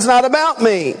ourselves. It's not about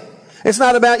me. It's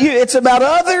not about you. It's about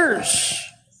others.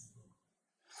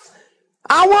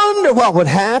 I wonder what would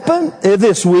happen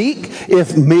this week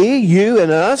if me, you,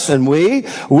 and us, and we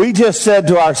just said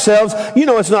to ourselves,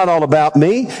 it's not all about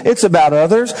me. It's about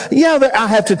others. Yeah, I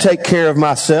have to take care of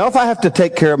myself. I have to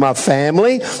take care of my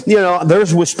family.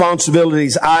 There's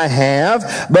responsibilities I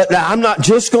have, but I'm not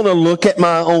just going to look at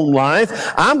my own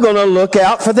life. I'm going to look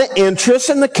out for the interests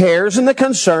and the cares and the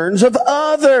concerns of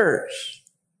others.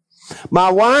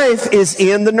 My wife is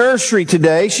in the nursery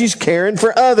today. She's caring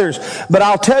for others. But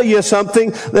I'll tell you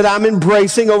something that I'm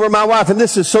embracing over my wife. And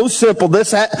this is so simple.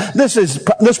 This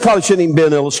probably shouldn't even be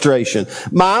an illustration.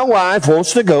 My wife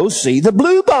wants to go see the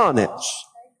Bluebonnets.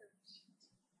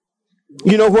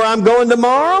 You know where I'm going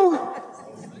tomorrow?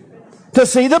 To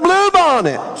see the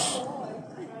Bluebonnets.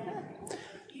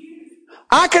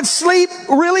 I could sleep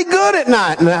really good at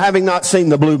night having not seen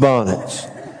the Bluebonnets.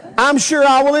 I'm sure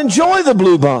I will enjoy the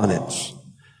Bluebonnets.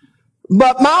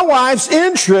 But my wife's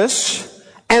interest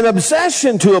and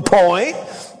obsession to a point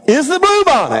is the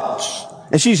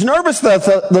Bluebonnets. And she's nervous that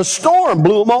the storm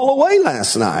blew them all away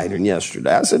last night and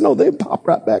yesterday. I said, no, they'll pop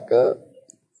right back up.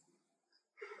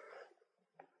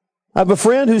 I have a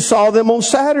friend who saw them on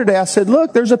Saturday. I said,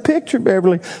 look, there's a picture,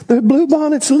 Beverly. The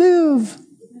Bluebonnets live.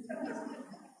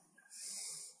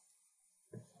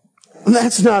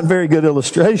 That's not a very good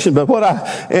illustration, but what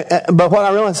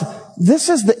I realized, this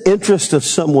is the interest of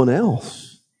someone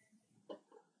else.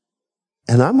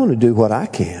 And I'm going to do what I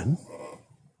can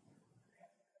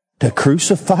to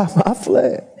crucify my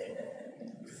flesh.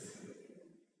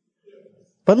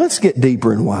 But let's get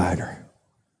deeper and wider.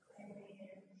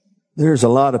 There's a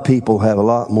lot of people who have a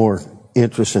lot more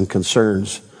interests and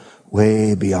concerns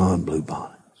way beyond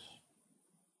Bluebonnets.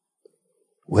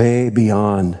 Way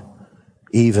beyond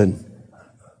even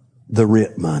the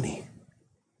rent money.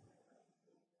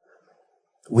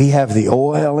 We have the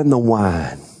oil and the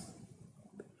wine.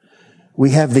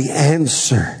 We have the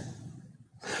answer.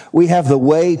 We have the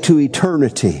way to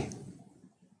eternity.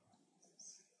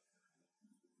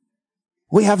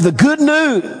 We have the good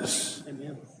news.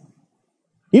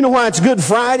 You know why it's Good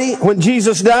Friday when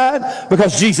Jesus died?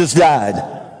 Because Jesus died.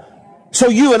 So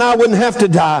you and I wouldn't have to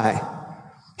die.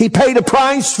 He paid a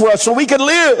price for us so we could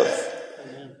live.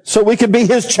 So we could be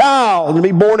His child and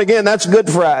be born again. That's Good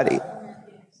Friday.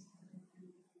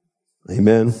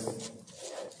 Amen.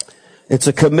 It's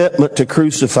a commitment to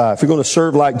crucify. If you're going to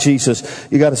serve like Jesus,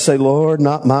 you got to say, Lord,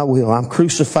 not my will. I'm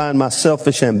crucifying my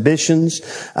selfish ambitions.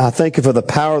 I thank you for the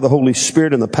power of the Holy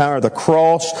Spirit and the power of the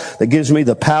cross that gives me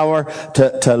the power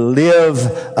to live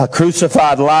a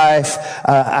crucified life.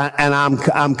 And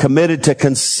I'm committed to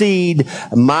concede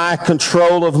my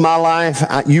control of my life.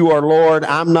 You are Lord.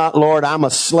 I'm not Lord. I'm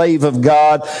a slave of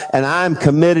God. And I'm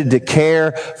committed to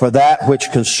care for that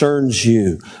which concerns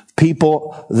you.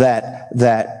 People that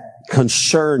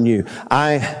concern you.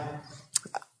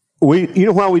 You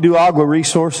know why we do Agua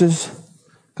Resources?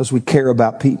 Because we care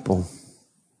about people.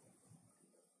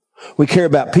 We care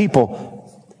about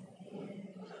people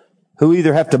who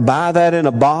either have to buy that in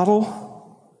a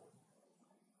bottle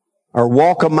or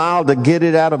walk a mile to get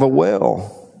it out of a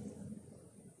well.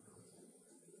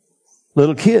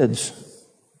 Little kids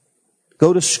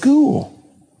go to school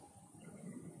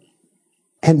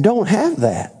and don't have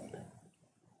that.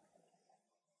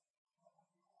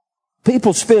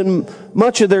 People spend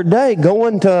much of their day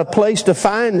going to a place to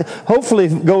find, hopefully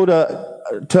go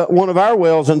to one of our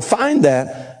wells and find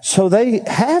that, so they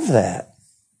have that.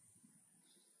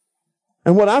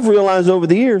 And what I've realized over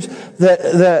the years,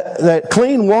 that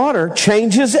clean water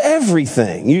changes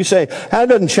everything. You say, how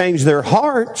doesn't change their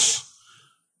hearts?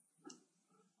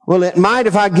 Well, it might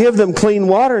if I give them clean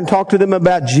water and talk to them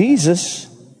about Jesus.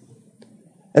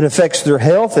 It affects their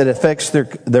health. It affects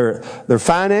their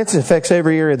finances. It affects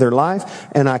every area of their life.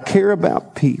 And I care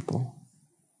about people.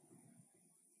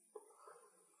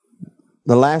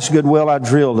 The last good well I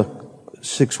drilled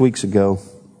 6 weeks ago,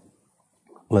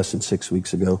 less than 6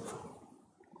 weeks ago,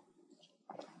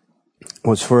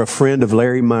 was for a friend of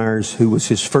Larry Myers, who was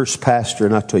his first pastor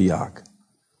in Atoyac.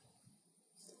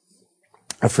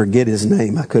 I forget his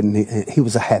name. He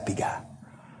was a happy guy.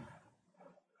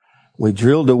 We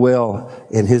drilled a well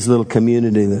in his little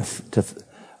community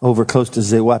over close to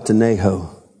Zihuatanejo.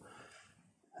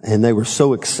 And they were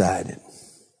so excited.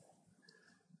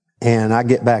 And I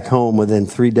get back home within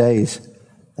 3 days.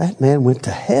 That man went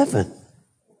to heaven.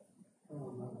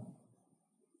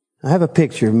 I have a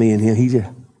picture of me and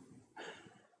him.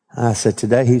 I said,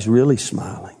 today he's really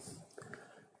smiling.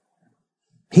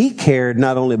 He cared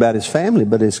not only about his family,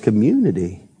 but his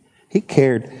community. He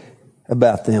cared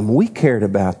about them. We cared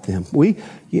about them.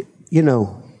 You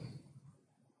know,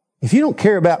 if you don't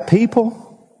care about people,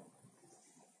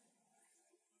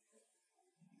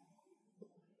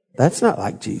 that's not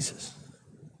like Jesus.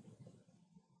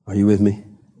 Are you with me?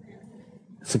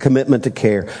 It's a commitment to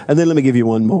care. And then let me give you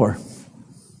one more.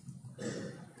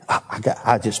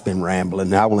 I've just been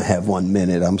rambling. I only have 1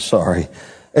 minute. I'm sorry.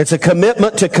 It's a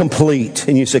commitment to complete.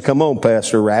 And you say, come on,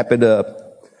 Pastor, wrap it up.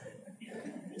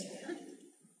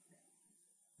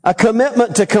 A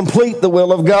commitment to complete the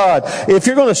will of God. If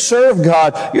you're going to serve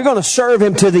God, you're going to serve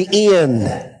Him to the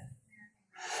end.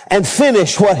 And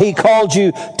finish what He called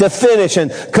you to finish and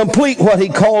complete what He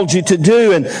called you to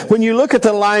do. And when you look at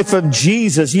the life of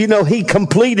Jesus, you know He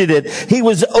completed it. He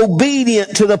was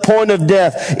obedient to the point of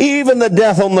death, even the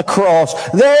death on the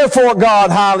cross. Therefore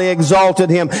God highly exalted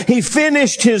Him. He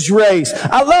finished His race.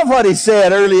 I love what He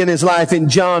said early in His life in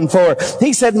John 4.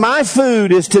 He said, my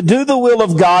food is to do the will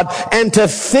of God and to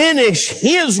finish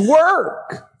His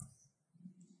work.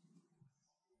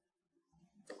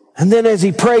 And then as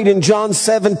He prayed in John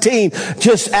 17,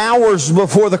 just hours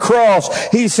before the cross,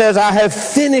 He says, I have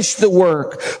finished the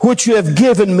work which you have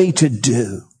given me to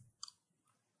do.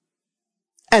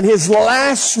 And His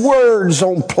last words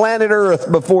on planet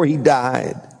Earth before He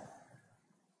died,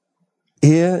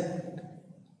 it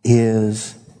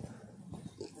is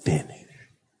finished.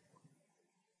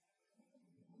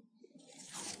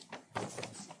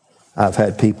 I've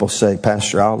had people say,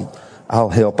 Pastor, I'll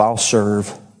help, I'll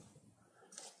serve.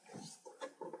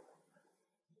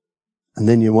 And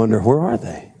then you wonder, where are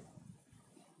they?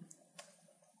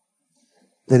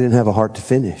 They didn't have a heart to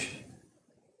finish.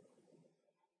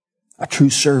 A true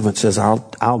servant says,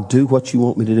 I'll do what you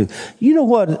want me to do. You know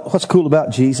what's cool about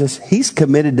Jesus? He's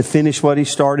committed to finish what He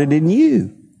started in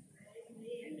you.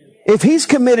 If He's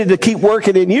committed to keep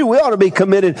working in you, we ought to be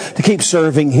committed to keep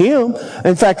serving Him.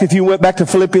 In fact, if you went back to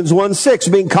Philippians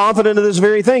 1:6, being confident of this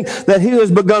very thing, that He who has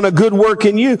begun a good work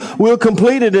in you will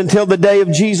complete it until the day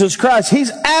of Jesus Christ.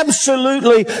 He's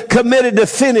absolutely committed to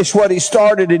finish what He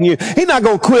started in you. He's not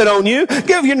going to quit on you.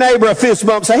 Give your neighbor a fist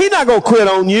bump. Say, He's not going to quit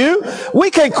on you. We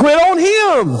can't quit on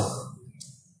Him.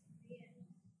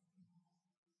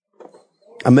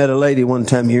 I met a lady one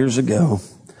time years ago.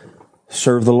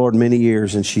 Served the Lord many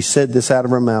years, and she said this out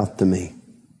of her mouth to me.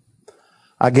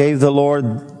 I gave the Lord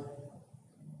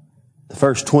the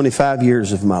first 25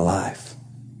 years of my life.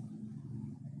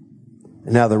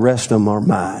 And now the rest of them are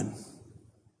mine.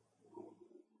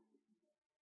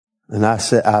 And I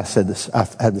said this, I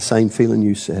had the same feeling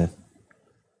you said.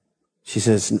 She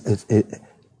says,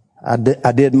 I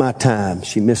did my time.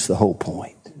 She missed the whole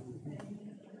point.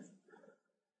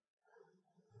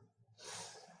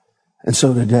 And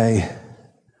so today,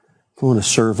 if we want to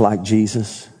serve like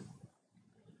Jesus,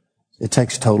 it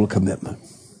takes total commitment.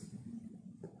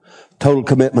 Total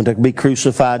commitment to be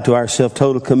crucified to ourselves.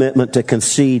 Total commitment to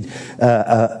concede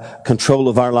control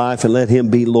of our life and let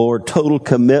Him be Lord. Total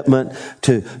commitment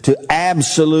to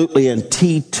absolutely and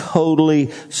totally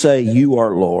say, you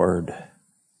are Lord.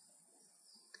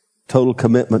 Total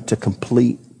commitment to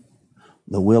complete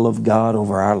the will of God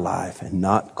over our life and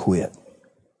not quit.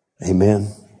 Amen.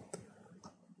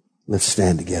 Let's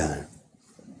stand together.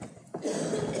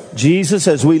 Jesus,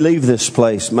 as we leave this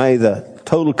place, may the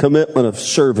total commitment of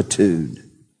servitude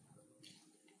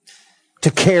to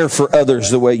care for others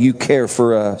the way you care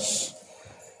for us,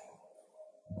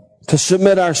 to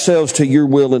submit ourselves to your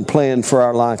will and plan for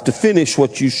our life, to finish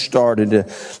what you started,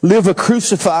 to live a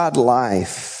crucified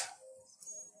life.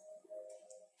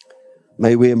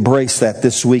 May we embrace that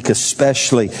this week,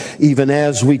 especially even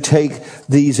as we take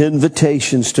these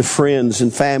invitations to friends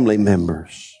and family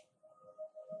members.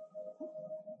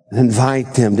 And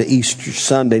invite them to Easter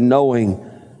Sunday, knowing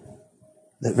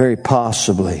that very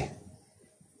possibly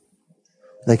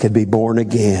they could be born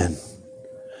again,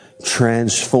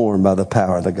 transformed by the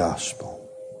power of the gospel.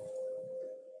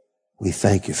 We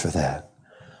thank you for that.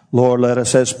 Lord, let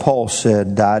us, as Paul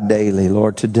said, die daily.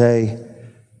 Lord, today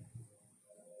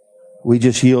we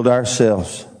just yield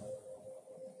ourselves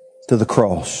to the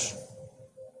cross.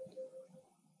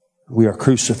 We are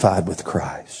crucified with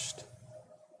Christ.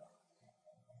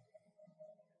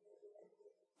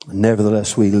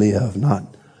 Nevertheless, we live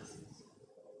not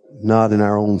in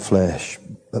our own flesh,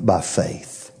 but by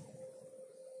faith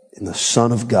in the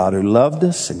Son of God who loved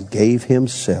us and gave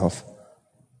Himself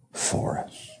for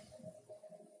us.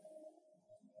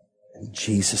 In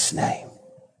Jesus' name.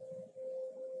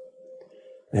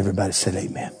 Everybody said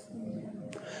amen.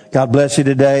 God bless you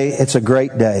today. It's a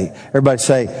great day. Everybody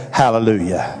say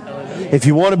hallelujah. If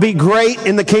you want to be great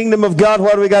in the kingdom of God,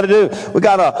 what do we got to do? We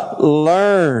got to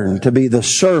learn to be the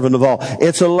servant of all.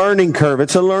 It's a learning curve.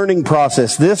 It's a learning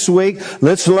process. This week,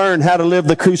 let's learn how to live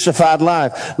the crucified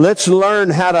life. Let's learn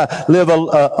how to live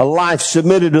a life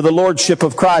submitted to the lordship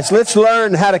of Christ. Let's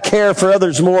learn how to care for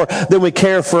others more than we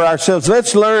care for ourselves.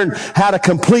 Let's learn how to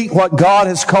complete what God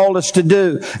has called us to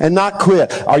do and not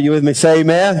quit. Are you with me? Say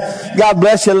amen. God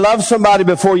bless you. Love somebody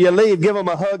before you leave. Give them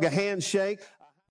a hug, a handshake.